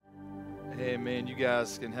Amen. You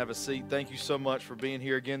guys can have a seat. Thank you so much for being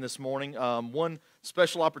here again this morning. One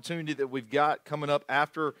special opportunity that we've got coming up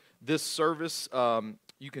after this service,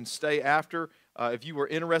 you can stay after. If you were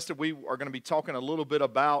interested, we are going to be talking a little bit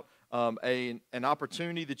about an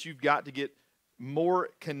opportunity that you've got to get more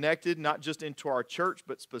connected, not just into our church,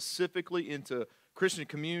 but specifically into Christian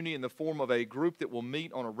community in the form of a group that will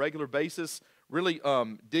meet on a regular basis, really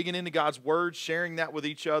digging into God's Word, sharing that with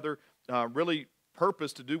each other, really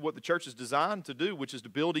purpose to do what the church is designed to do, which is to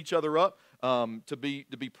build each other up, to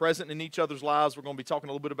be present in each other's lives. We're going to be talking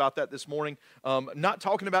a little bit about that this morning. Not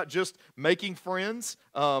talking about just making friends,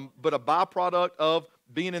 but a byproduct of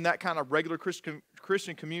being in that kind of regular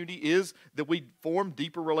Christian community is that we form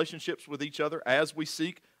deeper relationships with each other as we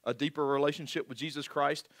seek a deeper relationship with Jesus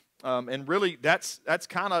Christ. And really, that's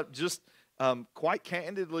kind of just quite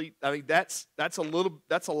candidly. I mean, that's a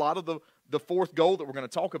lot of the fourth goal that we're going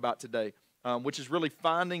to talk about today. Which is really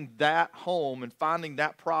finding that home and finding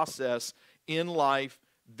that process in life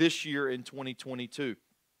this year in 2022.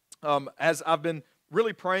 As I've been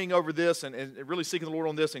really praying over this and really seeking the Lord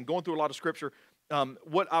on this and going through a lot of Scripture,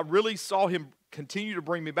 what I really saw Him continue to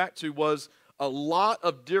bring me back to was a lot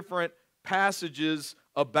of different passages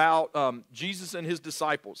about Jesus and His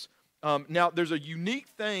disciples. Now, there's a unique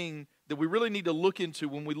thing that we really need to look into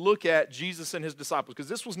when we look at Jesus and His disciples, because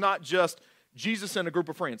this was not just Jesus and a group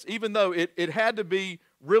of friends, even though it had to be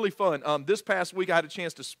really fun. This past week, I had a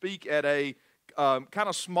chance to speak at a kind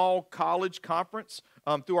of small college conference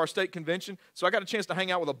through our state convention. So I got a chance to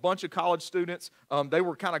hang out with a bunch of college students. They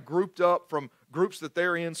were kind of grouped up from groups that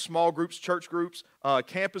they're in, small groups, church groups,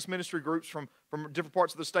 campus ministry groups from different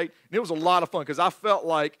parts of the state. And it was a lot of fun because I felt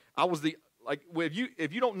like I was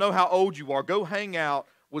if you don't know how old you are, go hang out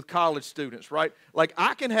with college students, right? Like,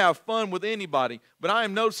 I can have fun with anybody, but I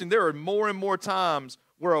am noticing there are more and more times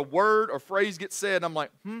where a word or phrase gets said, and I'm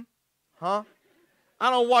like, huh? I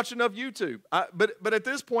don't watch enough YouTube. But at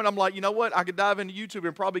this point, I'm like, you know what? I could dive into YouTube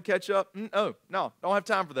and probably catch up. No, don't have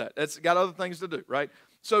time for that. That's got other things to do, right?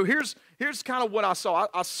 So here's kind of what I saw.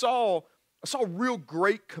 I saw real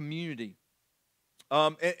great community,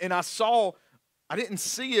 and I didn't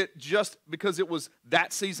see it just because it was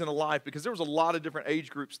that season of life, because there was a lot of different age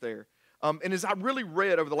groups there. And as I really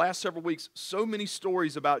read over the last several weeks, so many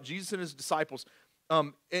stories about Jesus and His disciples,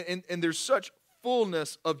 and there's such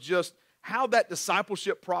fullness of just how that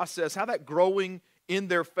discipleship process, how that growing in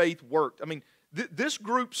their faith worked. I mean, this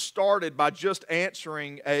group started by just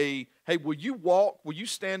answering hey, will you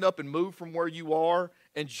stand up and move from where you are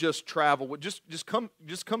and just travel? Just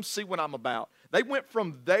come see what I'm about. They went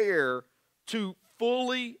from there to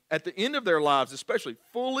fully, at the end of their lives especially,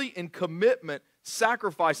 fully in commitment,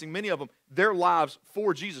 sacrificing, many of them, their lives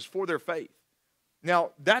for Jesus, for their faith.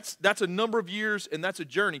 Now, that's a number of years, and that's a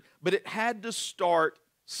journey, but it had to start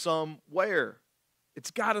somewhere.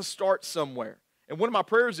 It's got to start somewhere. And one of my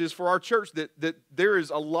prayers is for our church that there is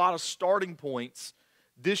a lot of starting points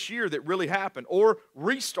this year that really happen, or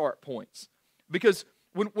restart points. Because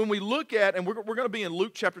when we look at, and we're going to be in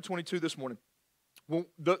Luke chapter 22 this morning. Well,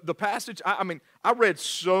 the passage, I read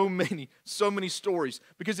so many stories,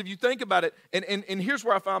 because if you think about it, and here's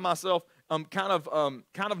where I find myself kind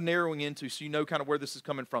of narrowing into, so you know kind of where this is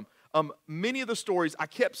coming from. Many of the stories I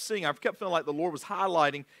kept feeling like the Lord was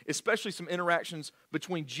highlighting, especially some interactions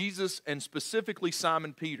between Jesus and specifically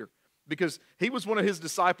Simon Peter, because he was one of His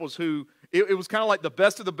disciples who, it was kind of like the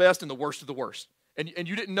best of the best and the worst of the worst. And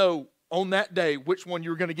you didn't know on that day which one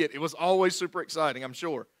you were going to get. It was always super exciting, I'm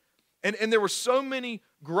sure. And there were so many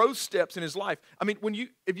growth steps in his life. I mean,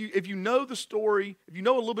 if you know the story, if you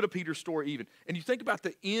know a little bit of Peter's story even, and you think about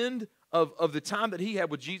the end of the time that he had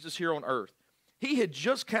with Jesus here on earth, he had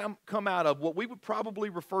just come out of what we would probably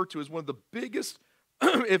refer to as one of the biggest,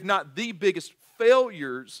 if not the biggest,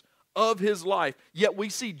 failures of his life. Yet we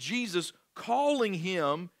see Jesus calling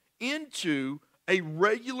him into a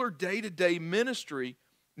regular day-to-day ministry,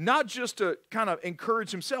 not just to kind of encourage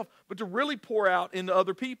himself, but to really pour out into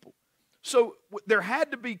other people. So there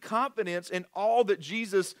had to be confidence in all that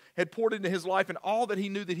Jesus had poured into his life and all that he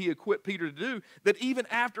knew that he equipped Peter to do, that even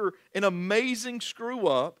after an amazing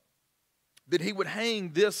screw-up, that he would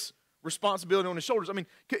hang this responsibility on his shoulders. I mean,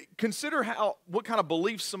 consider what kind of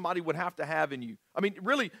beliefs somebody would have to have in you. I mean,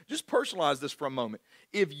 really, just personalize this for a moment.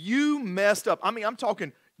 If you messed up, I'm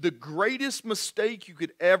talking the greatest mistake you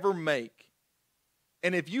could ever make,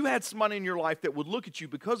 and if you had somebody in your life that would look at you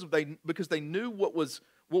because they knew what was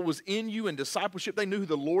in you in discipleship, they knew who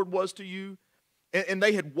the Lord was to you, and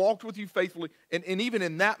they had walked with you faithfully, and even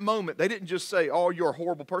in that moment, they didn't just say, oh, you're a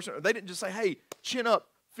horrible person, or they didn't just say, hey, chin up,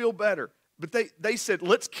 feel better, but they said,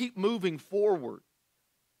 let's keep moving forward.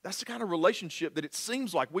 That's the kind of relationship that it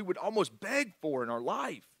seems like we would almost beg for in our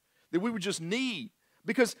life, that we would just need.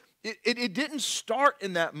 Because it didn't start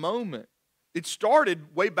in that moment. It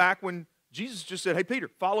started way back when Jesus just said, hey, Peter,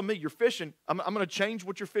 follow me. You're fishing. I'm going to change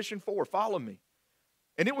what you're fishing for. Follow me.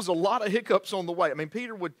 And it was a lot of hiccups on the way. I mean,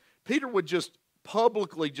 Peter would just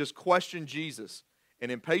publicly just question Jesus.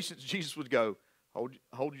 And in patience, Jesus would go,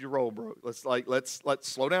 hold your roll, bro. Let's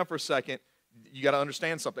slow down for a second. You got to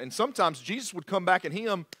understand something. And sometimes Jesus would come back at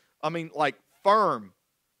him, like firm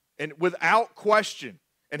and without question.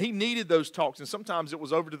 And he needed those talks. And sometimes it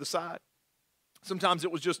was over to the side. Sometimes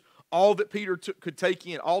it was just all that Peter could take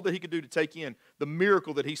in, all that he could do to take in the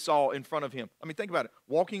miracle that he saw in front of him. I mean, think about it.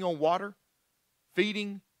 Walking on water,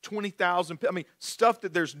 feeding 20,000 people. I mean, stuff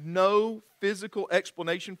that there's no physical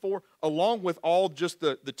explanation for, along with all just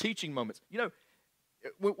the teaching moments. You know,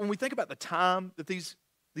 when we think about the time that these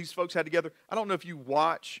folks had together, I don't know if you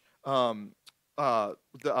watch the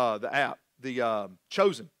app, the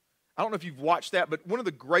Chosen. I don't know if you've watched that, but one of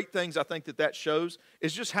the great things I think that shows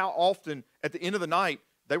is just how often at the end of the night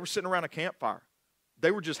they were sitting around a campfire. They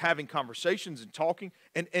were just having conversations and talking,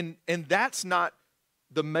 and that's not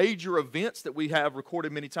the major events that we have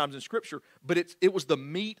recorded many times in Scripture, but it was the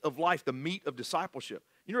meat of life, the meat of discipleship.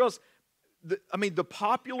 You know what else? The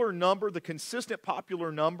popular number, the consistent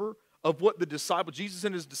popular number of what Jesus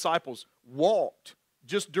and his disciples walked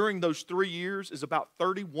just during those 3 years is about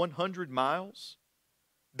 3,100 miles.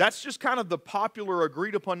 That's just kind of the popular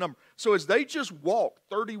agreed upon number. So as they just walked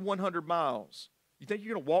 3,100 miles, you think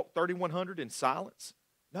you're going to walk 3,100 in silence?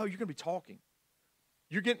 No, you're going to be talking.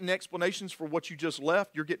 You're getting explanations for what you just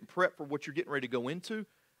left. You're getting prepped for what you're getting ready to go into.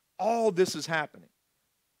 All this is happening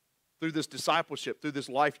through this discipleship, through this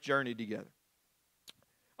life journey together.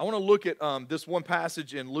 I want to look at this one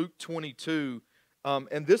passage in Luke 22,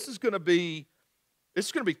 and this is going to be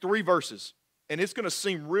 3 verses, and it's going to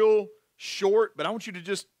seem real short, but I want you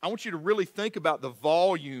to really think about the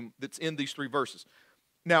volume that's in these 3 verses.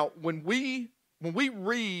 Now, when we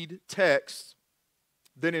read texts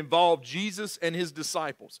that involve Jesus and his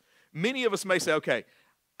disciples, many of us may say, okay,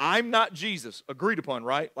 I'm not Jesus, agreed upon,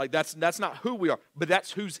 right? Like that's not who we are, but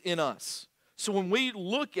that's who's in us. So when we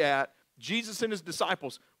look at Jesus and his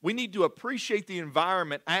disciples, we need to appreciate the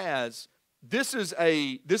environment as this is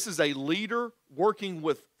a leader working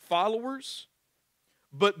with followers,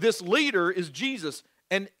 but this leader is Jesus.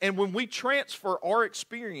 And when we transfer our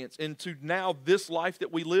experience into now this life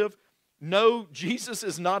that we live, no, Jesus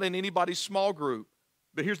is not in anybody's small group.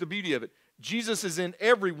 But here's the beauty of it. Jesus is in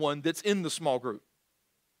everyone that's in the small group.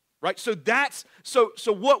 Right? So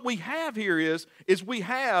what we have here is we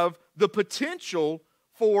have the potential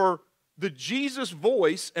for the Jesus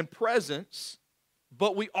voice and presence,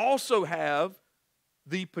 but we also have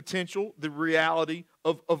the potential, the reality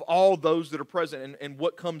of all those that are present and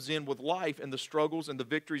what comes in with life and the struggles and the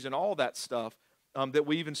victories and all that stuff that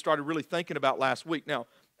we even started really thinking about last week. Now,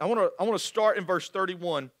 I want to start in verse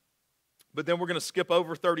 31, but then we're going to skip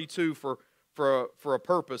over 32 for a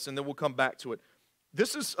purpose, and then we'll come back to it.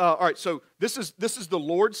 This is all right. So this is the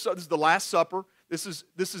Lord's. This is the Last Supper. This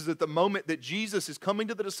is at the moment that Jesus is coming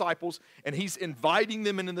to the disciples, and he's inviting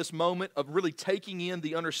them into this moment of really taking in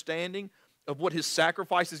the understanding of what his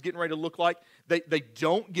sacrifice is getting ready to look like. They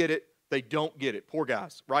don't get it. They don't get it. Poor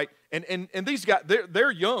guys, right? And these guys,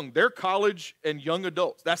 they're young. They're college and young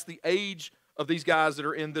adults. That's the age of these guys that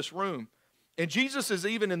are in this room. And Jesus is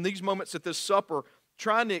even in these moments at this supper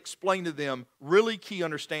trying to explain to them really key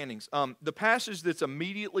understandings. The passage that's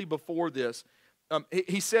immediately before this,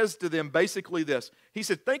 he says to them basically this. He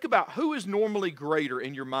said, think about who is normally greater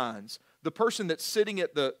in your minds, the person that's sitting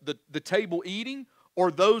at the table eating or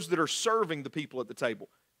those that are serving the people at the table.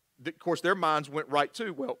 Of course, their minds went right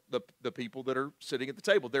to, well, the people that are sitting at the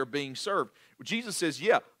table, they're being served. Jesus says,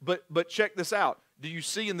 yeah, but check this out. Do you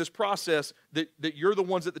see in this process that you're the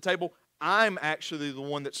ones at the table? I'm actually the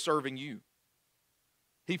one that's serving you.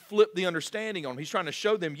 He flipped the understanding on them. He's trying to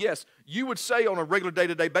show them, yes, you would say on a regular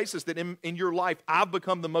day-to-day basis that in your life, I've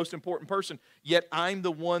become the most important person, yet I'm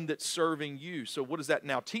the one that's serving you. So what does that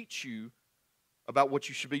now teach you about what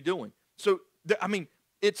you should be doing? So,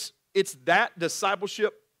 it's that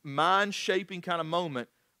discipleship, mind-shaping kind of moment,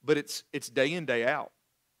 but it's day in, day out.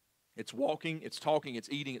 It's walking, it's talking, it's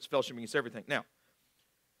eating, it's fellowshipping, it's everything. Now,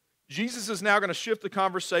 Jesus is now going to shift the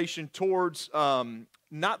conversation towards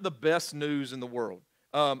not the best news in the world.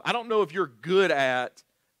 I don't know if you're good at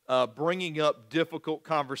bringing up difficult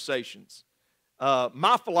conversations.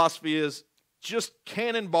 My philosophy is just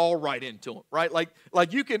cannonball right into them, right? Like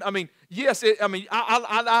you can, yes,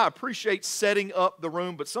 I appreciate setting up the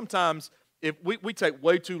room, but sometimes if we take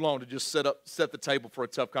way too long to just set the table for a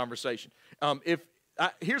tough conversation. If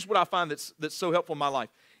here's what I find that's so helpful in my life.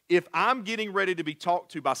 If I'm getting ready to be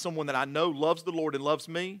talked to by someone that I know loves the Lord and loves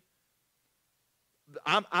me,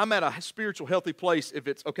 I'm at a spiritual healthy place if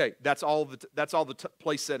it's, okay, that's all the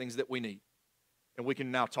place settings that we need. And we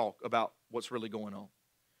can now talk about what's really going on.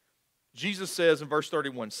 Jesus says in verse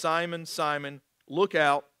 31, Simon, Simon, look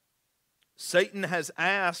out. Satan has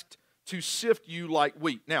asked to sift you like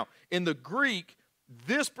wheat. Now, in the Greek,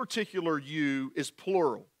 this particular you is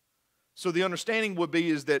plural. So the understanding would be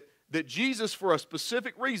is that Jesus, for a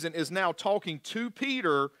specific reason, is now talking to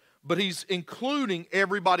Peter, but he's including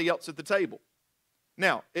everybody else at the table.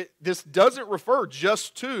 Now, this doesn't refer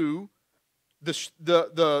just to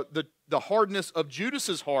the hardness of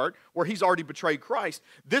Judas's heart, where he's already betrayed Christ.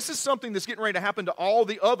 This is something that's getting ready to happen to all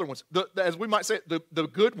the other ones. As we might say, the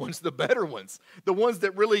good ones, the better ones, the ones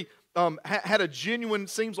that really had a genuine,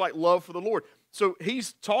 seems like, love for the Lord. So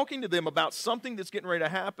he's talking to them about something that's getting ready to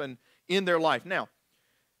happen in their life. Now,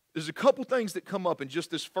 there's a couple things that come up in just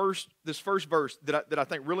this first verse that I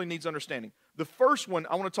think really needs understanding. The first one,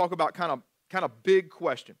 I want to talk about kind of big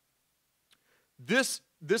question. This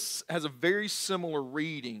has a very similar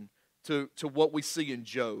reading to what we see in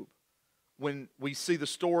Job. When we see the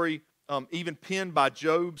story even penned by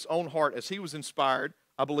Job's own heart as he was inspired,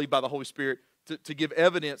 I believe, by the Holy Spirit to give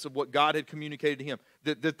evidence of what God had communicated to him.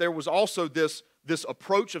 That there was also this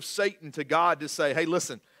approach of Satan to God to say, hey,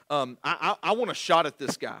 listen, I want a shot at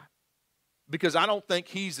this guy because I don't think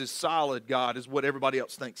he's as solid, God, as what everybody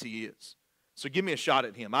else thinks he is. So give me a shot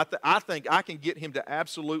at him. I think I can get him to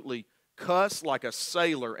absolutely cuss like a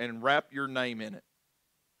sailor and wrap your name in it.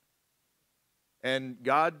 And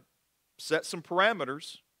God sets some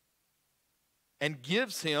parameters and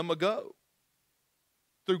gives him a go.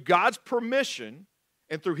 Through God's permission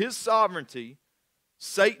and through his sovereignty,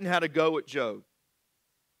 Satan had a go at Job.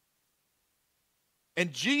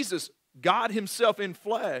 And Jesus, God himself in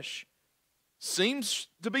flesh, seems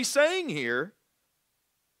to be saying here,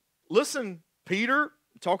 listen, Peter,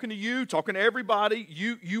 I'm talking to you, talking to everybody,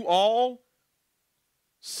 you all,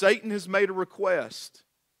 Satan has made a request.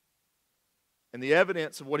 And the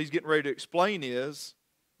evidence of what he's getting ready to explain is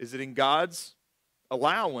that in God's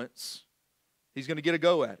allowance, he's going to get a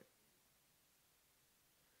go at it.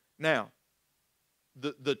 Now,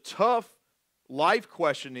 the tough life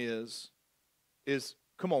question is,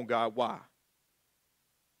 come on, God, why?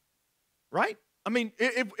 Right? I mean,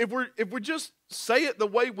 if we just say it the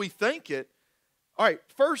way we think it, all right,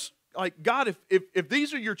 first, like, God, if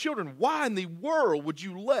these are your children, why in the world would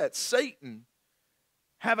you let Satan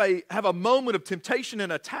have a moment of temptation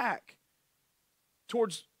and attack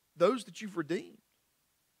towards those that you've redeemed?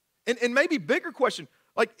 And maybe bigger question,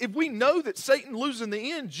 like, if we know that Satan loses in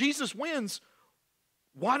the end, Jesus wins,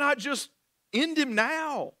 why not just end him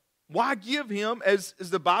now? Why give him, as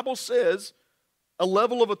the Bible says, a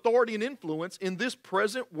level of authority and influence in this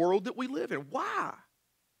present world that we live in? Why?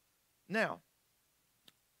 Now,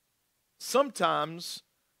 sometimes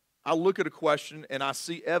I look at a question and I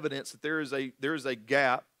see evidence that there is a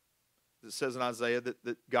gap that says in Isaiah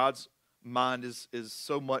that God's mind is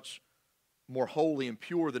so much more holy and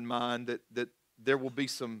pure than mine that there will be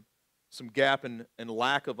some gap and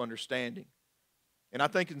lack of understanding. And I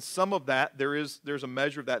think in some of that there's a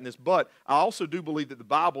measure of that in this. But I also do believe that the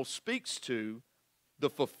Bible speaks to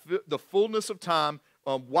the fullness of time,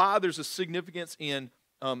 why there's a significance in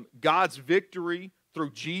God's victory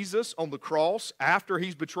through Jesus on the cross after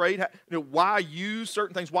he's betrayed, why use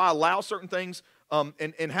certain things, why allow certain things,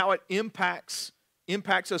 and how it impacts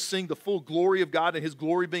us seeing the full glory of God and his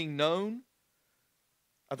glory being known.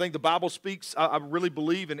 I think the Bible speaks, I really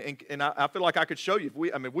believe, and I feel like I could show you. We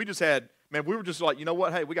were just like, you know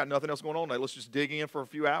what, hey, we got nothing else going on today. Let's just dig in for a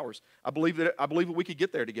few hours. I believe that we could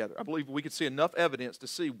get there together. I believe we could see enough evidence to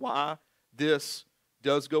see why this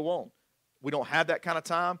does go on. We don't have that kind of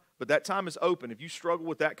time, but that time is open. If you struggle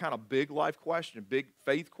with that kind of big life question, big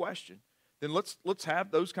faith question, then let's have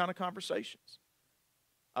those kind of conversations.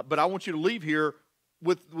 But I want you to leave here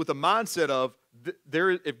with a mindset of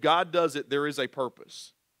if God does it, there is a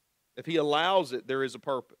purpose. If he allows it, there is a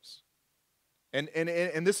purpose. And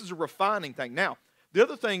this is a refining thing. Now, the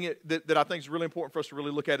other thing that I think is really important for us to really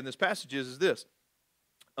look at in this passage is this.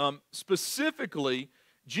 Specifically,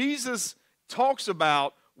 Jesus talks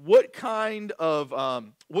about what kind of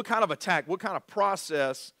attack, what kind of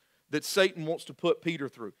process that Satan wants to put Peter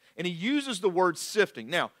through. And he uses the word sifting.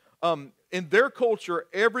 Now, in their culture,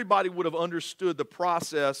 everybody would have understood the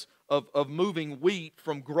process of moving wheat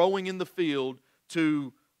from growing in the field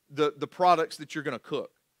to the products that you're going to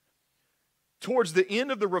cook. Towards the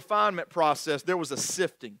end of the refinement process, there was a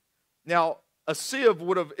sifting. Now, a sieve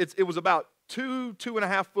it was about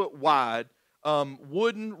 2.5 foot wide,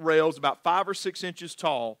 wooden rails about 5 or 6 inches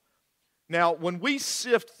tall. Now, when we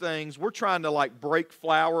sift things, we're trying to like break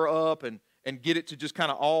flour up and get it to just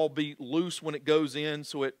kind of all be loose when it goes in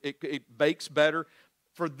so it bakes better.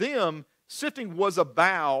 For them, sifting was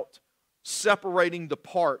about separating the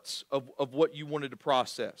parts of what you wanted to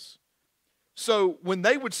process. So when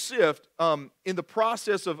they would sift, in the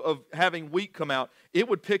process of having wheat come out, it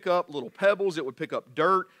would pick up little pebbles, it would pick up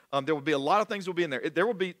dirt. There would be a lot of things that would be in there. There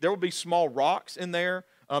would be small rocks in there.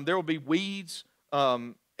 There would be weeds,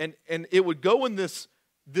 and it would go in this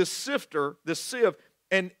sifter, this sieve.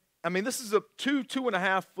 And I mean, this is a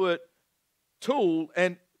 2.5 foot tool,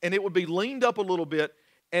 and it would be leaned up a little bit.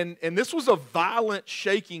 And this was a violent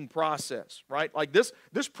shaking process, right? Like this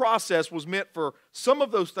process was meant for some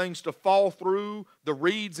of those things to fall through the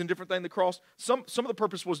reeds and different things across. Some of the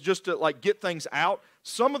purpose was just to like get things out.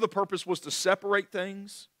 Some of the purpose was to separate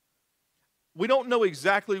things. We don't know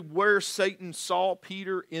exactly where Satan saw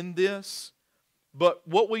Peter in this, but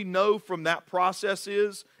what we know from that process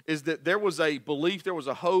is that there was a belief, there was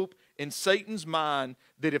a hope in Satan's mind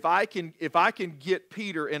that if I can get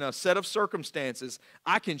Peter in a set of circumstances,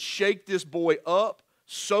 I can shake this boy up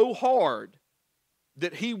so hard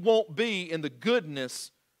that he won't be in the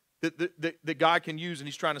goodness that God can use and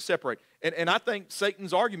he's trying to separate. And I think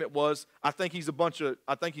Satan's argument was, I think he's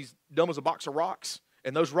dumb as a box of rocks.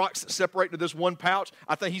 And those rocks that separate into this one pouch,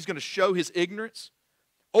 I think he's going to show his ignorance.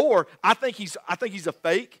 Or I think he's a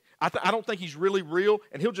fake. I don't think he's really real,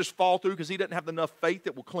 and he'll just fall through because he doesn't have enough faith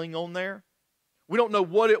that will cling on there. We don't know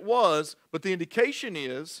what it was, but the indication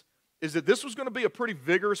is that this was going to be a pretty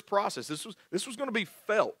vigorous process. This was going to be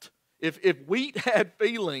felt. If wheat had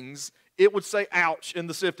feelings, it would say ouch in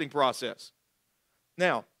the sifting process.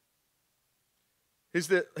 Now,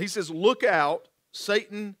 he says, look out,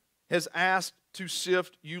 Satan has asked to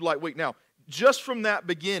sift you like wheat. Now, just from that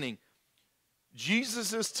beginning,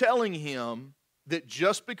 Jesus is telling him that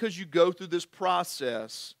just because you go through this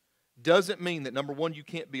process doesn't mean that, number one, you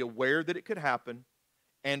can't be aware that it could happen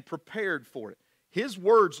and prepared for it. His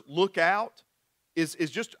words, look out, is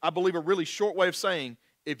just, I believe, a really short way of saying,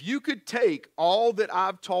 if you could take all that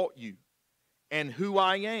I've taught you and who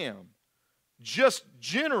I am, just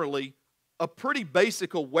generally a pretty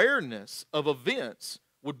basic awareness of events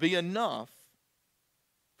would be enough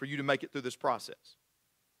for you to make it through this process.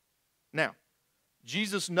 Now,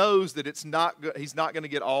 Jesus knows that he's not going to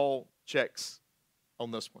get all checks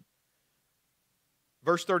on this one.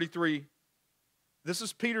 Verse 33, this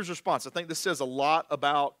is Peter's response. I think this says a lot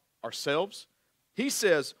about ourselves. He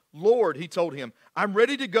says, Lord, he told him, I'm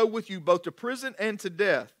ready to go with you both to prison and to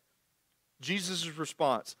death. Jesus'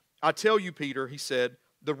 response, I tell you, Peter, he said,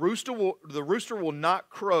 the rooster will not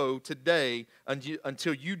crow today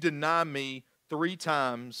until you deny me 3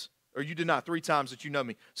 times, or you deny 3 times that you know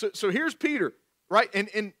me. So here's Peter. Right?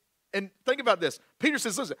 And think about this. Peter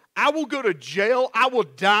says, listen, I will go to jail. I will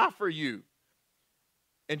die for you.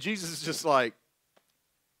 And Jesus is just like,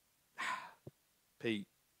 Pete,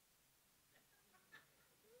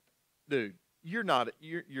 dude, you're not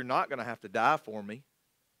going to have to die for me.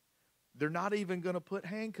 They're not even going to put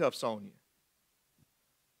handcuffs on you.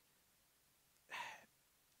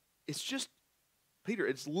 It's just, Peter,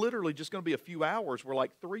 it's literally just going to be a few hours where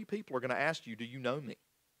like 3 people are going to ask you, do you know me?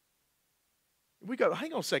 We go,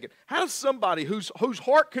 hang on a second. How does somebody whose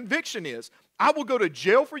heart conviction is, I will go to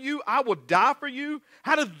jail for you, I will die for you,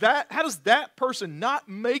 how does that person not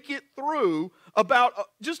make it through about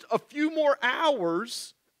just a few more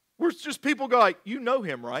hours where it's just people go like, you know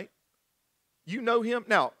him, right? You know him?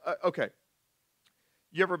 Now, okay.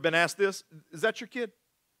 You ever been asked this? Is that your kid?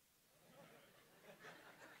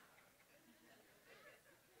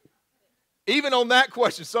 Even on that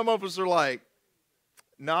question, some of us are like,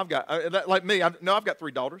 no, I've got, like me, I've got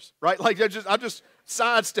 3 daughters, right? Like I just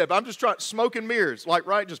sidestep. I'm just trying, smoke and mirrors, like,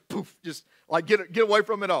 right? Just poof, just like get away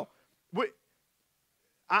from it all.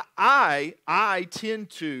 I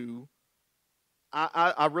tend to,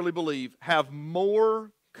 I really believe, have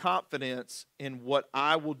more confidence in what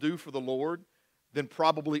I will do for the Lord than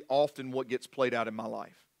probably often what gets played out in my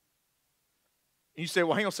life. And you say,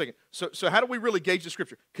 well, hang on a second. So how do we really gauge the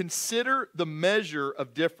Scripture? Consider the measure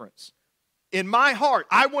of difference. In my heart,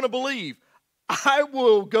 I want to believe I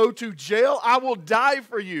will go to jail. I will die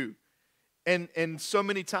for you. And so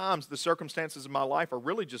many times the circumstances of my life are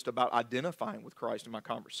really just about identifying with Christ in my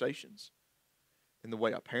conversations, in the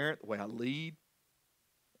way I parent, the way I lead,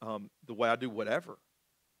 the way I do whatever,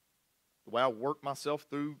 the way I work myself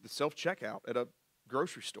through the self-checkout at a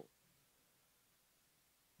grocery store.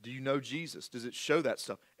 Do you know Jesus? Does it show that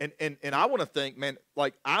stuff? And I want to think, man,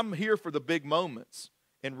 like I'm here for the big moments.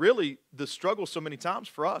 And really, the struggle so many times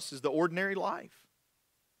for us is the ordinary life.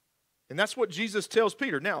 And that's what Jesus tells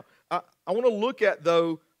Peter. Now, I want to look at,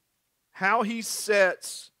 though, how he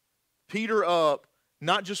sets Peter up,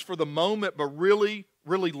 not just for the moment, but really,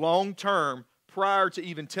 really long term, prior to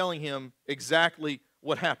even telling him exactly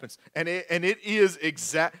what happens. And it is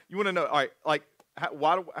exact. You want to know, all right, like,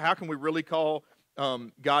 how can we really call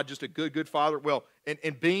God just a good father? Well,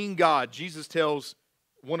 and being God, Jesus tells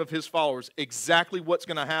one of his followers exactly what's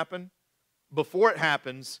going to happen before it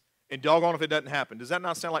happens, and doggone if it doesn't happen. Does that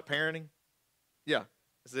not sound like parenting? Yeah,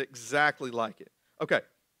 it's exactly like it. Okay,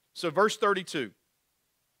 so verse 32.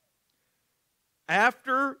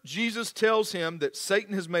 After Jesus tells him that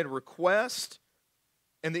Satan has made a request,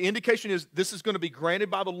 and the indication is this is going to be granted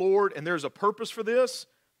by the Lord, and there's a purpose for this,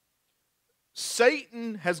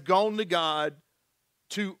 Satan has gone to God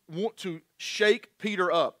to want to shake Peter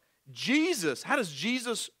up. Jesus, how does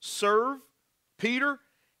Jesus serve Peter?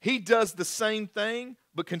 He does the same thing,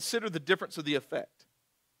 but consider the difference of the effect.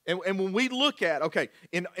 And when we look at, okay,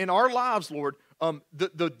 in our lives, Lord,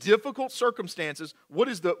 the difficult circumstances, what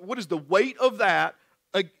is the weight of that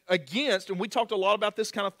against, and we talked a lot about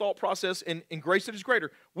this kind of thought process in Grace That Is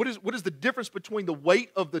Greater. What is the difference between the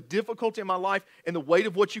weight of the difficulty in my life and the weight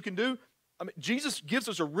of what you can do? I mean, Jesus gives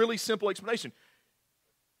us a really simple explanation.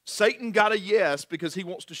 Satan got a yes because he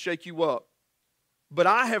wants to shake you up. But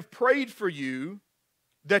I have prayed for you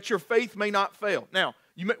that your faith may not fail. Now,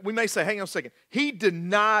 we may say, hang on a second. He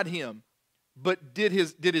denied him, but did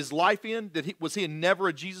his life end? Was he never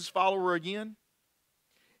a Jesus follower again?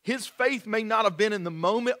 His faith may not have been in the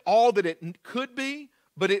moment all that it could be,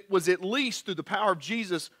 but it was at least through the power of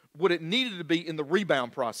Jesus what it needed to be in the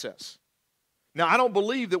rebound process. Now, I don't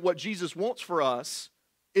believe that what Jesus wants for us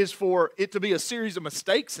is for it to be a series of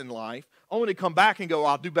mistakes in life, only to come back and go,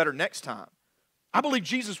 I'll do better next time. I believe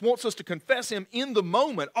Jesus wants us to confess him in the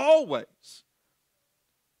moment, always.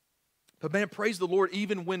 But man, praise the Lord,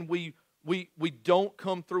 even when we don't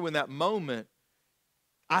come through in that moment,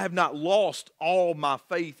 I have not lost all my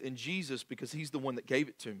faith in Jesus because he's the one that gave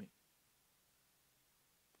it to me.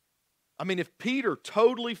 I mean, if Peter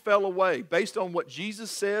totally fell away based on what Jesus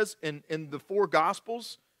says in the four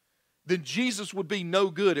Gospels, then Jesus would be no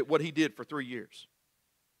good at what he did for 3 years.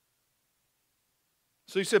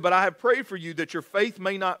 So he said, but I have prayed for you that your faith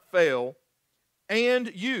may not fail,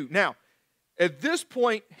 and you. Now, at this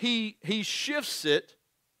point, he shifts it,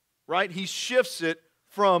 right? He shifts it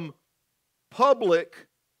from public,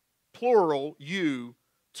 plural, you,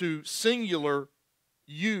 to singular,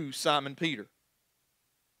 you, Simon Peter.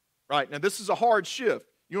 Right? Now, this is a hard shift.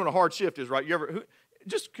 You know what a hard shift is, right?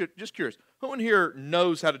 Just curious. Who in here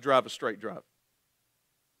knows how to drive a straight drive?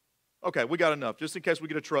 Okay, we got enough. Just in case we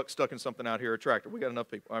get a truck stuck in something out here, a tractor. We got enough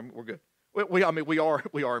people. We're good. We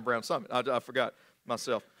are in Brown Summit. I forgot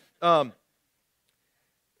myself.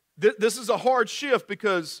 This is a hard shift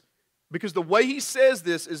because the way he says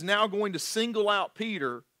this is now going to single out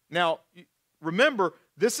Peter. Now, remember,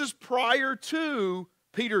 this is prior to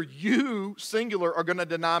Peter, you, singular, are going to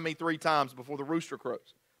deny me 3 times before the rooster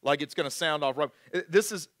crows. Like it's going to sound off right.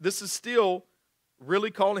 This is still really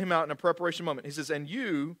calling him out in a preparation moment. He says, and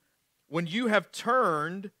you, when you have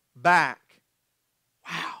turned back.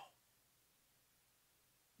 Wow.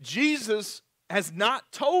 Jesus has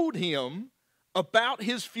not told him about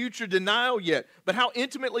his future denial yet. But how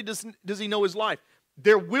intimately does he know his life?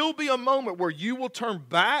 There will be a moment where you will turn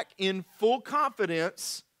back in full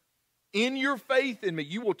confidence in your faith in me.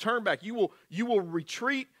 You will turn back. You will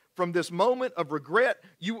retreat from this moment of regret.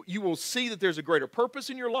 You will see that there's a greater purpose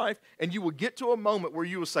in your life, and you will get to a moment where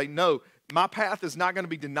you will say, no, my path is not going to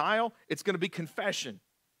be denial. It's going to be confession.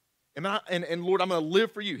 And Lord, I'm going to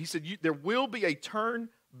live for you. He said, there will be a turn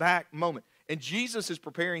back moment. And Jesus is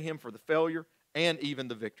preparing him for the failure and even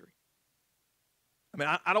the victory. I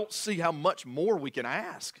mean, I don't see how much more we can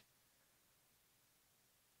ask.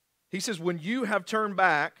 He says, when you have turned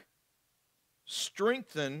back,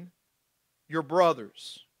 strengthen your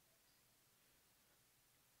brothers.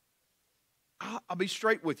 I'll be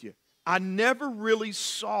straight with you. I never really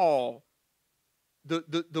saw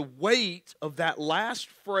the weight of that last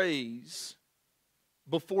phrase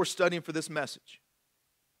before studying for this message.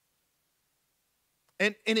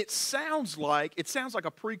 And it sounds like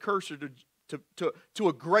a precursor to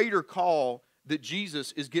a greater call that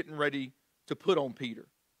Jesus is getting ready to put on Peter.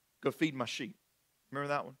 Go feed my sheep. Remember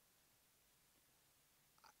that one?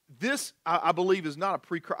 This, I believe, is not a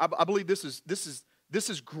precursor. I believe this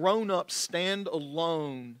is grown-up,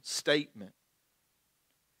 stand-alone statement.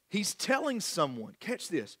 He's telling someone, catch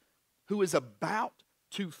this, who is about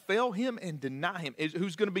to fail him and deny him,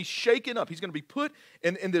 who's going to be shaken up. He's going to be put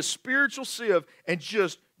in this spiritual sieve and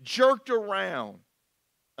just jerked around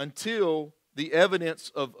until the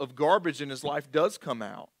evidence of garbage in his life does come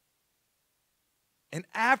out. And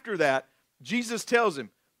after that, Jesus tells him,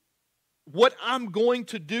 what I'm going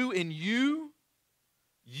to do in you,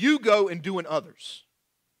 you go and do in others.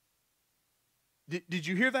 Did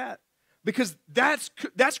you hear that? Because that's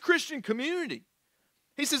Christian community.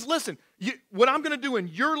 He says, listen, what I'm going to do in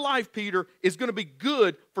your life, Peter, is going to be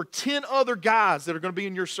good for 10 other guys that are going to be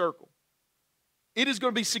in your circle. It is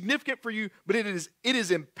going to be significant for you, but it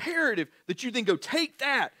is imperative that you then go take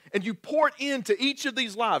that and you pour it into each of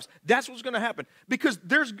these lives. That's what's going to happen. Because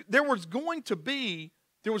there was going to be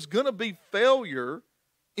failure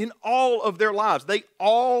in all of their lives. They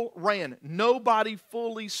all ran. Nobody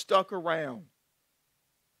fully stuck around.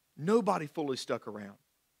 Nobody fully stuck around.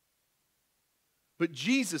 But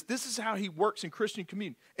Jesus, this is how he works in Christian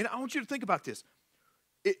community. And I want you to think about this.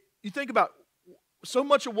 You think about so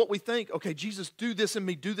much of what we think, okay, Jesus, do this in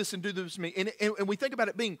me, do this and do this in me. And we think about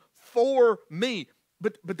it being for me.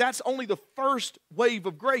 But that's only the first wave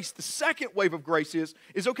of grace. The second wave of grace is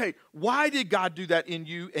okay, why did God do that in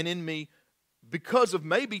you and in me? Because of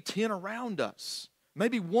maybe 10 around us.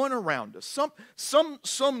 Maybe 1 around us.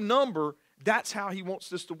 Some number, that's how he wants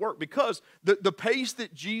this to work. Because the pace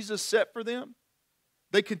that Jesus set for them,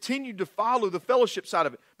 they continued to follow the fellowship side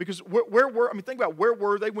of it. Because think about where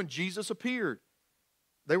were they when Jesus appeared?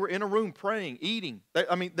 They were in a room praying, eating.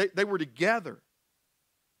 They were together.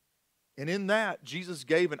 And in that, Jesus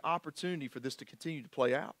gave an opportunity for this to continue to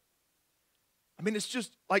play out. I mean, it's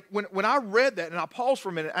just like when I read that, and I paused for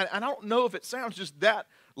a minute, and I don't know if it sounds just that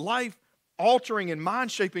life-altering and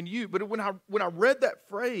mind-shaping you, but when I read that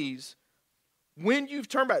phrase, when you've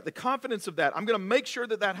turned back, the confidence of that, I'm going to make sure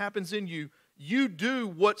that happens in you. You do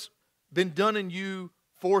what's been done in you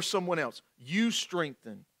for someone else. You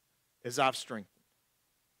strengthen as I've strengthened.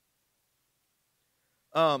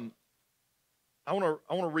 I want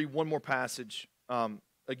to read one more passage.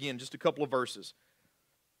 Again, just a couple of verses,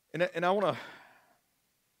 and I want to.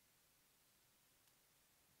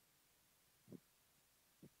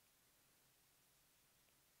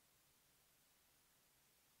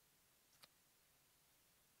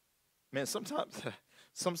 Man, sometimes,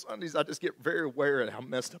 some Sundays I just get very aware of how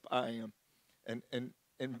messed up I am, and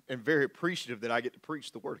very appreciative that I get to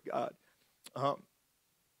preach the Word of God.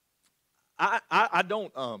 I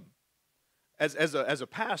don't as a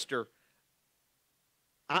pastor,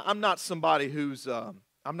 I'm not somebody who's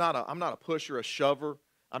I'm not a pusher, a shover.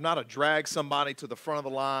 I'm not a drag somebody to the front of the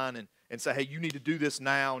line and say, hey, you need to do this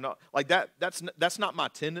now. No, like that. That's not my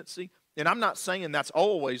tendency. And I'm not saying that's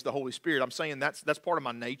always the Holy Spirit. I'm saying that's part of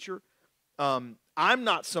my nature. I'm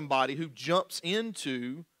not somebody who jumps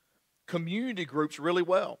into community groups really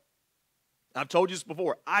well. I've told you this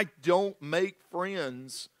before. I don't make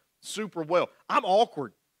friends super well. I'm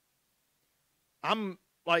awkward. I'm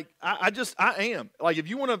like, I am. Like, if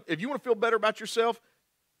you want to feel better about yourself,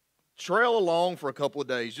 trail along for a couple of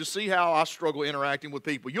days. Just see how I struggle interacting with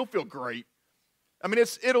people. You'll feel great. I mean,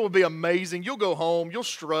 it'll be amazing. You'll go home, you'll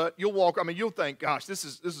strut, you'll walk. I mean, you'll think, gosh, this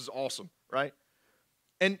is awesome, right?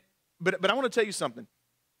 But I want to tell you something.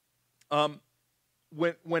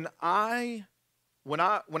 When I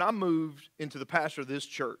moved into the pastor of this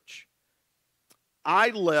church, I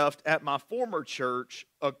left at my former church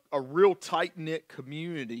a real tight-knit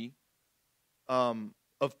community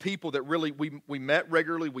of people that really we met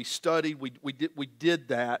regularly, we studied, we did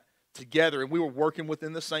that together, and we were working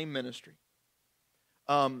within the same ministry.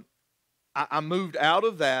 I moved out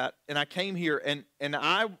of that, and I came here, and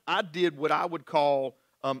I did what I would call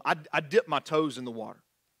I dipped my toes in the water.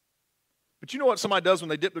 But you know what somebody does when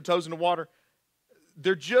they dip their toes in the water?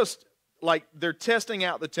 They're just like they're testing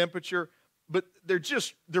out the temperature, but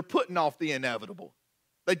they're putting off the inevitable.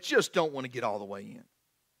 They just don't want to get all the way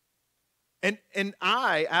in. And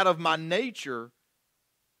I, out of my nature,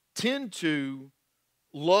 tend to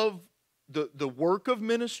love the work of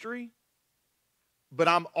ministry, but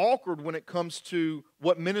I'm awkward when it comes to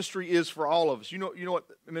what ministry is for all of us. You know what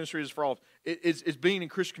ministry is for all of us. It's being in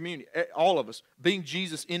Christian community, all of us, being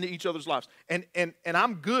Jesus into each other's lives. And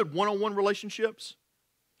I'm good one-on-one relationships,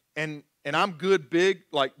 and I'm good big,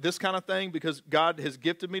 like this kind of thing, because God has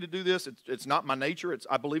gifted me to do this. It's not my nature.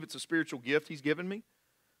 I believe it's a spiritual gift He's given me.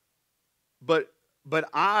 But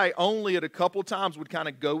I only at a couple times would kind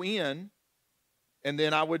of go in, and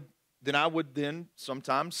then I would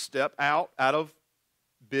sometimes step out of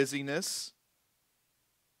busyness.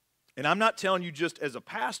 And I'm not telling you just as a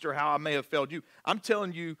pastor how I may have failed you. I'm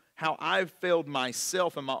telling you how I've failed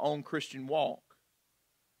myself in my own Christian walk.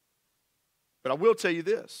 But I will tell you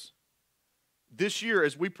this. This year,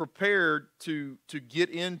 as we prepared to get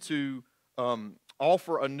into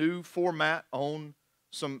offer a new format on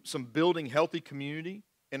some building healthy community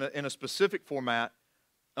in a specific format,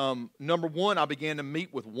 number one, I began to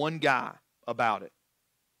meet with one guy about it.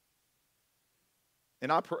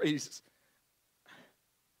 And I praise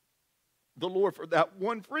the Lord for that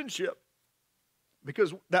one friendship.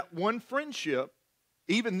 Because that one friendship,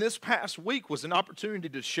 even this past week, was an opportunity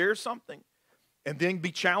to share something and then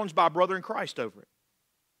be challenged by a brother in Christ over it.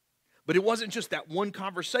 But it wasn't just that one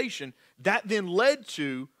conversation. That then led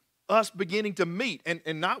to us beginning to meet,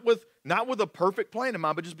 and not with a perfect plan in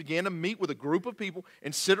mind, but just began to meet with a group of people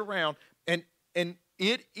and sit around. And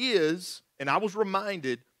it is, and I was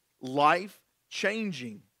reminded,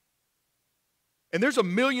 life-changing. And there's a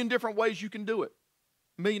million different ways you can do it.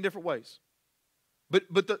 A million different ways. But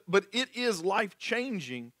it is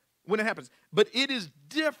life-changing when it happens. But it is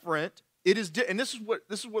different. And this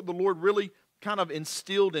is what the Lord really kind of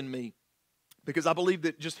instilled in me, because I believe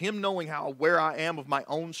that just Him knowing how aware I am of my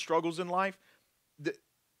own struggles in life,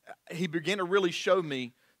 He began to really show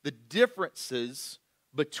me the differences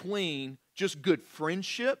between just good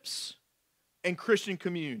friendships and Christian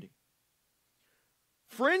community.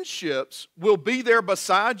 Friendships will be there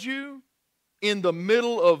beside you in the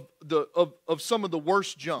middle of some of the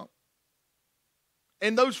worst junk.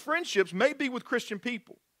 And those friendships may be with Christian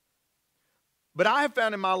people. But I have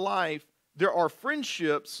found in my life there are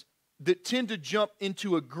friendships that tend to jump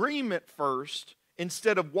into agreement first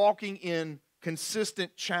instead of walking in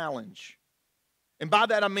consistent challenge. And by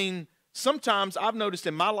that I mean, sometimes I've noticed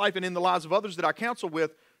in my life and in the lives of others that I counsel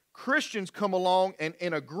with, Christians come along and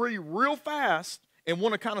agree real fast and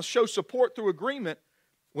want to kind of show support through agreement,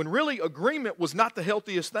 when really agreement was not the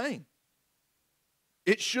healthiest thing.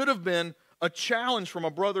 It should have been a challenge from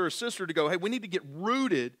a brother or sister to go, hey, we need to get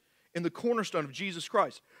rooted in the cornerstone of Jesus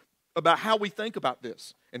Christ about how we think about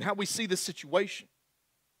this and how we see this situation.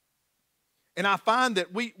 And I find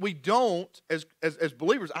that we don't, as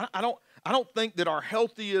believers, I don't think that our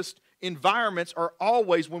healthiest environments are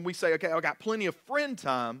always when we say, okay, I got plenty of friend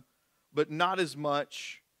time, but not as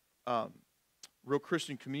much real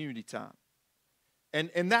Christian community time.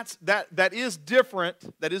 And that is different.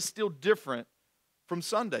 That is still different from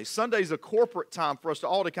Sunday. Sunday is a corporate time for us to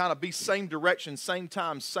all to kind of be same direction, same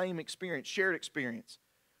time, same experience, shared experience.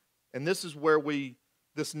 And this is where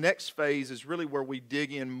this next phase is really where we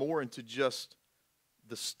dig in more into just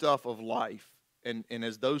the stuff of life. And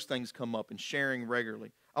as those things come up and sharing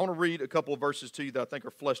regularly. I want to read a couple of verses to you that I think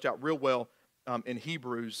are fleshed out real well in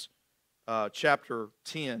Hebrews chapter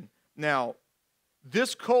 10. Now,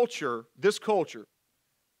 this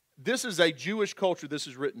is a Jewish culture this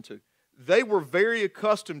is written to. They were very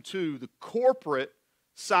accustomed to the corporate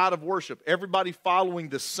side of worship, everybody following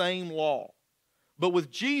the same law. But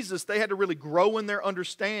with Jesus, they had to really grow in their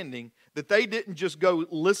understanding that they didn't just go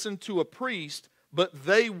listen to a priest, but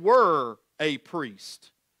they were a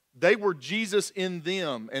priest. They were Jesus in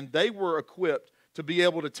them, and they were equipped to be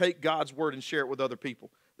able to take God's word and share it with other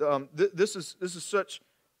people. This is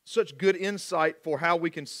such good insight for how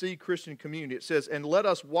we can see Christian community. It says, and let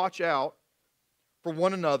us watch out for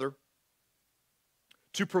one another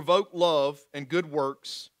to provoke love and good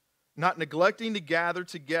works, not neglecting to gather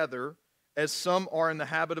together as some are in the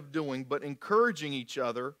habit of doing, but encouraging each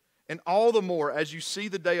other, and all the more as you see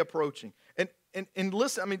the day approaching. And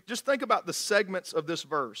listen, I mean, just think about the segments of this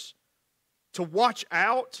verse. To watch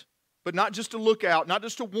out, but not just to look out, not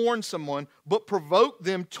just to warn someone, but provoke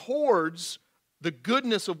them towards the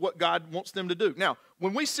goodness of what God wants them to do. Now,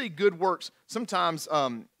 when we see good works, sometimes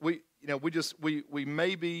we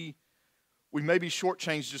maybe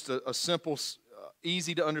shortchange just a simple,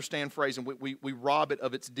 easy to understand phrase, and we rob it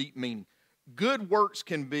of its deep meaning. Good works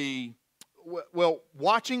can be, well,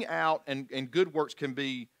 watching out and good works can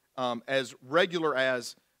be as regular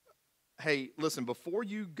as, hey, listen, before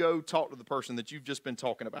you go talk to the person that you've just been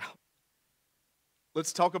talking about,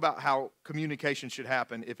 let's talk about how communication should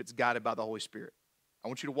happen if it's guided by the Holy Spirit. I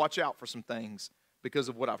want you to watch out for some things because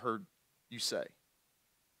of what I've heard you say.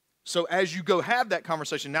 So as you go have that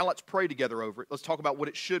conversation, now let's pray together over it. Let's talk about what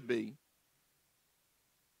it should be.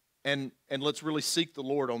 And let's really seek the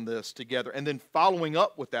Lord on this together. And then following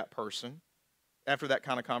up with that person after that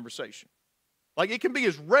kind of conversation. Like, it can be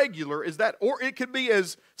as regular as that, or it could be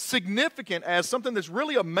as significant as something that's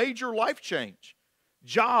really a major life change.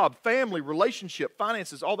 Job, family, relationship,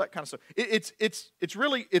 finances, all that kind of stuff.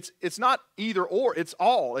 It's not either or, it's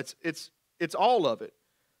all. It's all of it.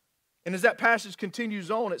 And as that passage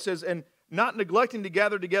continues on, it says, and not neglecting to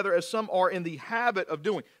gather together as some are in the habit of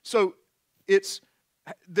doing. So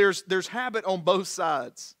there's habit on both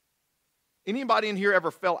sides. Anybody in here ever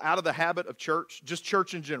fell out of the habit of church? Just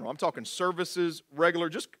church in general. I'm talking services, regular,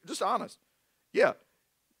 just honest. Yeah.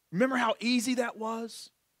 Remember how easy that was?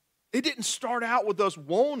 It didn't start out with us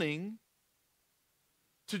wanting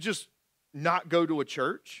to just not go to a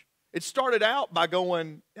church. It started out by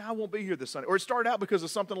going, yeah, I won't be here this Sunday. Or it started out because of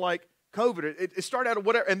something like COVID. It started out of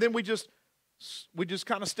whatever, and then we just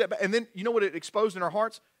kind of stepped back. And then, you know what it exposed in our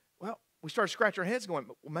hearts? Well, we started scratching our heads going,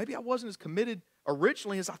 well, maybe I wasn't as committed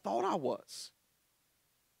originally as I thought I was.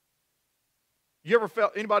 You ever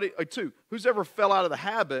felt, anybody, who's ever fell out of the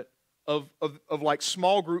habit of like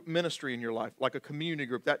small group ministry in your life, like a community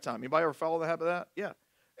group that time? Anybody ever follow the habit of that? Yeah.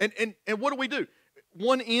 And what do?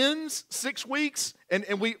 One ends 6 weeks, and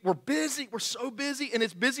we're busy. We're so busy, and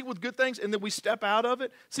it's busy with good things, and then we step out of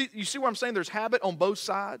it. See, you see what I'm saying? There's habit on both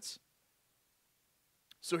sides.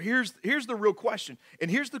 So here's the real question, and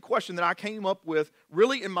here's the question that I came up with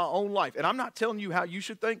really in my own life. And I'm not telling you how you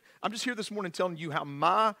should think. I'm just here this morning telling you how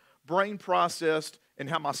my brain processed and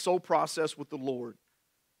how my soul processed with the Lord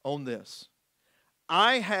on this.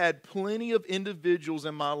 I had plenty of individuals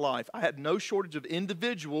in my life. I had no shortage of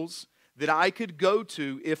individuals that I could go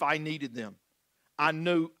to if I needed them. I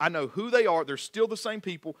know who they are. They're still the same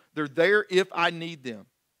people. They're there if I need them.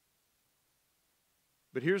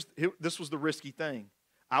 But this was the risky thing.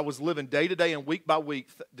 I was living day to day and week by week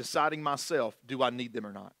deciding myself, do I need them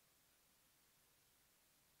or not?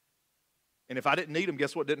 And if I didn't need them,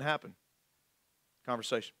 guess what didn't happen?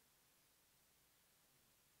 Conversation.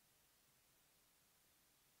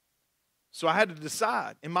 So I had to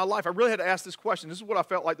decide in my life. I really had to ask this question. This is what I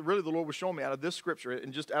felt like really the Lord was showing me out of this scripture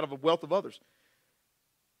and just out of a wealth of others.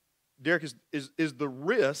 Derek, is the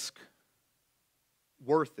risk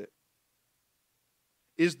worth it?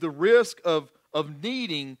 Is the risk of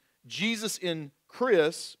needing Jesus in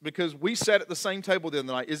Chris, because we sat at the same table the other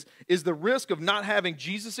night, is the risk of not having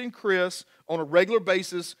Jesus in Chris on a regular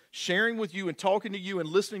basis, sharing with you and talking to you and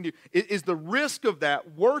listening to you, is the risk of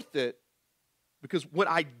that worth it? Because what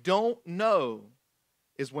I don't know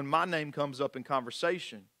is when my name comes up in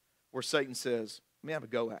conversation where Satan says, let me have a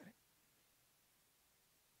go at it.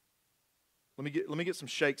 Let me get some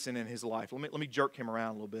shakes in his life. Let me jerk him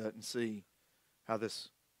around a little bit and see how this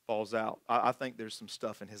falls out. I think there's some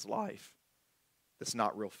stuff in his life that's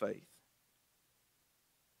not real faith.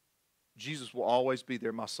 Jesus will always be there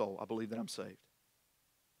in my soul. I believe that I'm saved.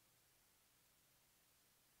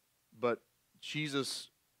 But Jesus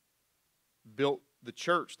built the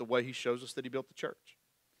church the way he shows us that he built the church.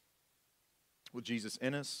 With Jesus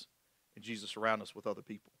in us and Jesus around us with other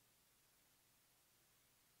people.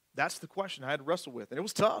 That's the question I had to wrestle with. And it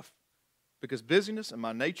was tough because busyness and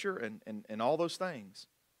my nature and all those things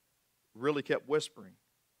really kept whispering,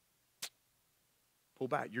 pull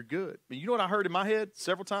back, you're good. But you know what I heard in my head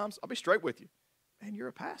several times? I'll be straight with you. Man, you're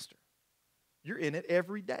a pastor. You're in it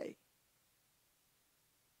every day.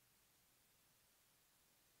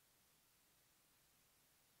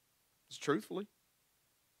 Just truthfully.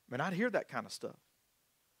 I mean, I'd hear that kind of stuff.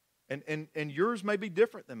 And yours may be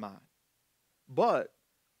different than mine. But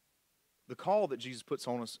the call that Jesus puts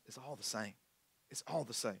on us is all the same. It's all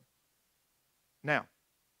the same. Now,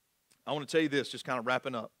 I want to tell you this, just kind of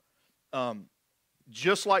wrapping up.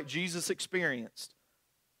 Just like Jesus experienced,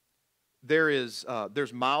 there's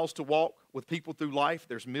miles to walk with people through life.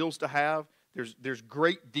 There's meals to have. There's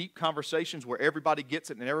great deep conversations where everybody gets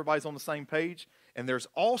it and everybody's on the same page. And there's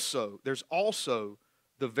also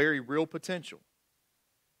the very real potential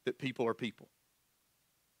that people are people.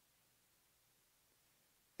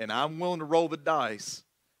 And I'm willing to roll the dice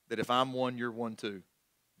that if I'm one, you're one too.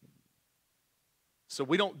 So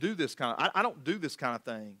we don't do this kind of, I don't do this kind of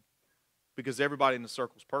thing because everybody in the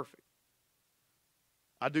circle is perfect.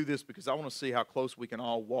 I do this because I want to see how close we can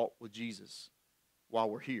all walk with Jesus while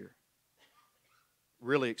we're here,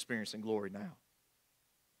 really experiencing glory now.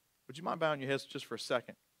 Would you mind bowing your heads just for a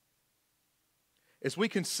second? As we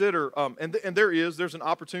consider, and there's an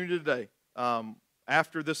opportunity today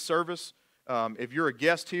after this service. If you're a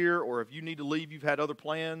guest here or if you need to leave, you've had other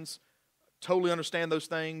plans, totally understand those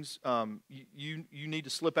things. You need to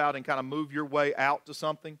slip out and kind of move your way out to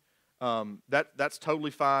something. That's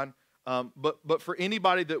totally fine. But for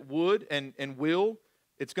anybody that would and will,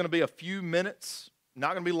 it's going to be a few minutes,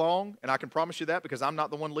 not going to be long, and I can promise you that because I'm not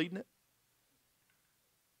the one leading it.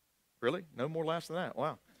 Really? No more laughs than that?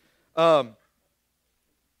 Wow.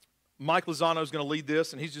 Mike Lozano is going to lead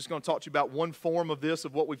this, and he's just going to talk to you about one form of this,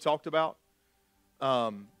 of what we've talked about,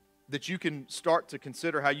 that you can start to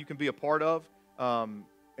consider how you can be a part of. And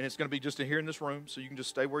it's going to be just here in this room, so you can just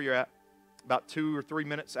stay where you're at. About 2 or 3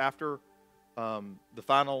 minutes after the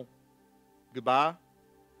final goodbye.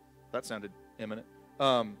 That sounded imminent.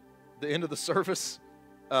 the end of the service,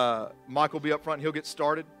 Mike will be up front and he'll get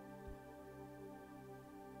started.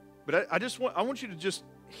 But I want you to just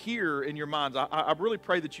hear in your minds, I really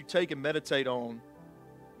pray that you take and meditate on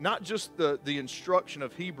not just the instruction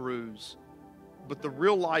of Hebrews, but the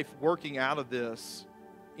real life working out of this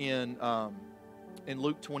in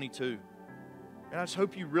Luke 22. And I just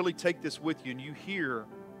hope you really take this with you and you hear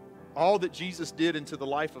all that Jesus did into the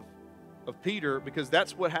life of Peter, because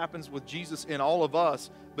that's what happens with Jesus in all of us.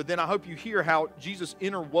 But then I hope you hear how Jesus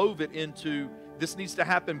interwove it into this needs to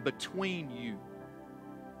happen between you.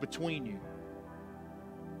 Between you.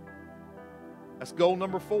 That's goal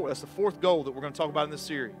number 4. That's the 4th goal that we're going to talk about in this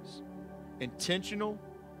series. Intentional,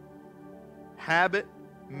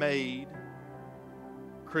 habit-made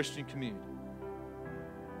Christian community.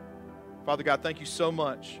 Father God, thank you so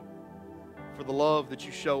much for the love that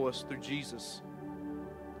you show us through Jesus.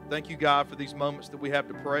 Thank you, God, for these moments that we have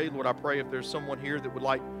to pray. Lord, I pray if there's someone here that would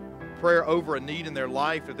like prayer over a need in their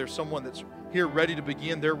life, if there's someone that's here ready to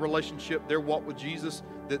begin their relationship, their walk with Jesus,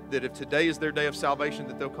 that if today is their day of salvation,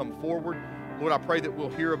 that they'll come forward. Lord, I pray that we'll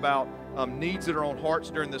hear about needs that are on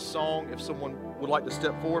hearts during this song if someone would like to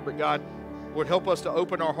step forward. But God, Lord, help us to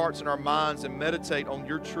open our hearts and our minds and meditate on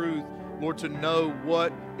your truth, Lord, to know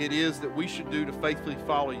what it is that we should do to faithfully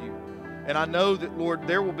follow you. And I know that, Lord,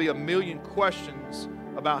 there will be a million questions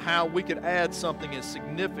about how we could add something as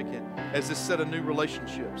significant as this set of new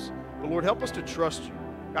relationships. But Lord, help us to trust you.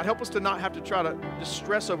 God, help us to not have to try to just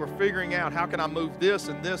stress over figuring out how can I move this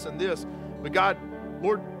and this and this. But God,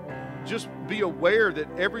 Lord, just be aware that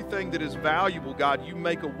everything that is valuable, God, you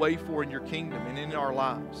make a way for in your kingdom and in our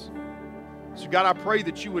lives. So God, I pray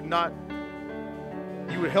that you would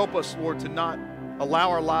help us, Lord, to not allow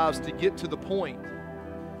our lives to get to the point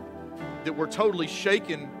that we're totally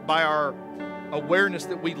shaken by our awareness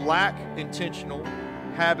that we lack intentional,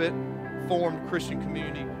 habit-formed Christian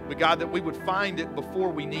community. But God, that we would find it before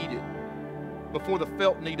we need it, before the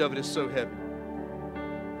felt need of it is so heavy.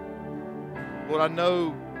 Lord, I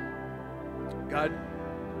know, God,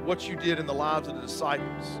 what you did in the lives of the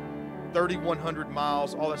disciples, 3,100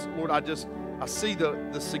 miles, all that. Lord, I see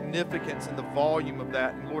the significance and the volume of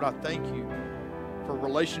that. And Lord, I thank you for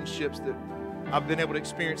relationships that I've been able to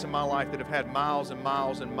experience in my life that have had miles and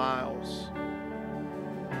miles and miles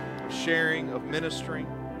of sharing, of ministering.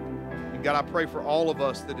 And God, I pray for all of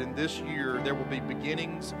us that in this year there will be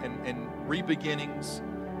beginnings and re-beginnings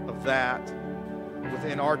of that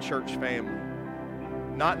within our church family.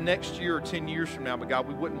 Not next year or 10 years from now, but God,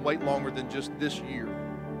 we wouldn't wait longer than just this year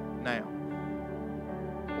now.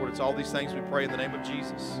 Lord, it's all these things we pray in the name of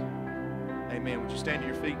Jesus. Amen. Would you stand to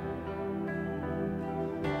your feet?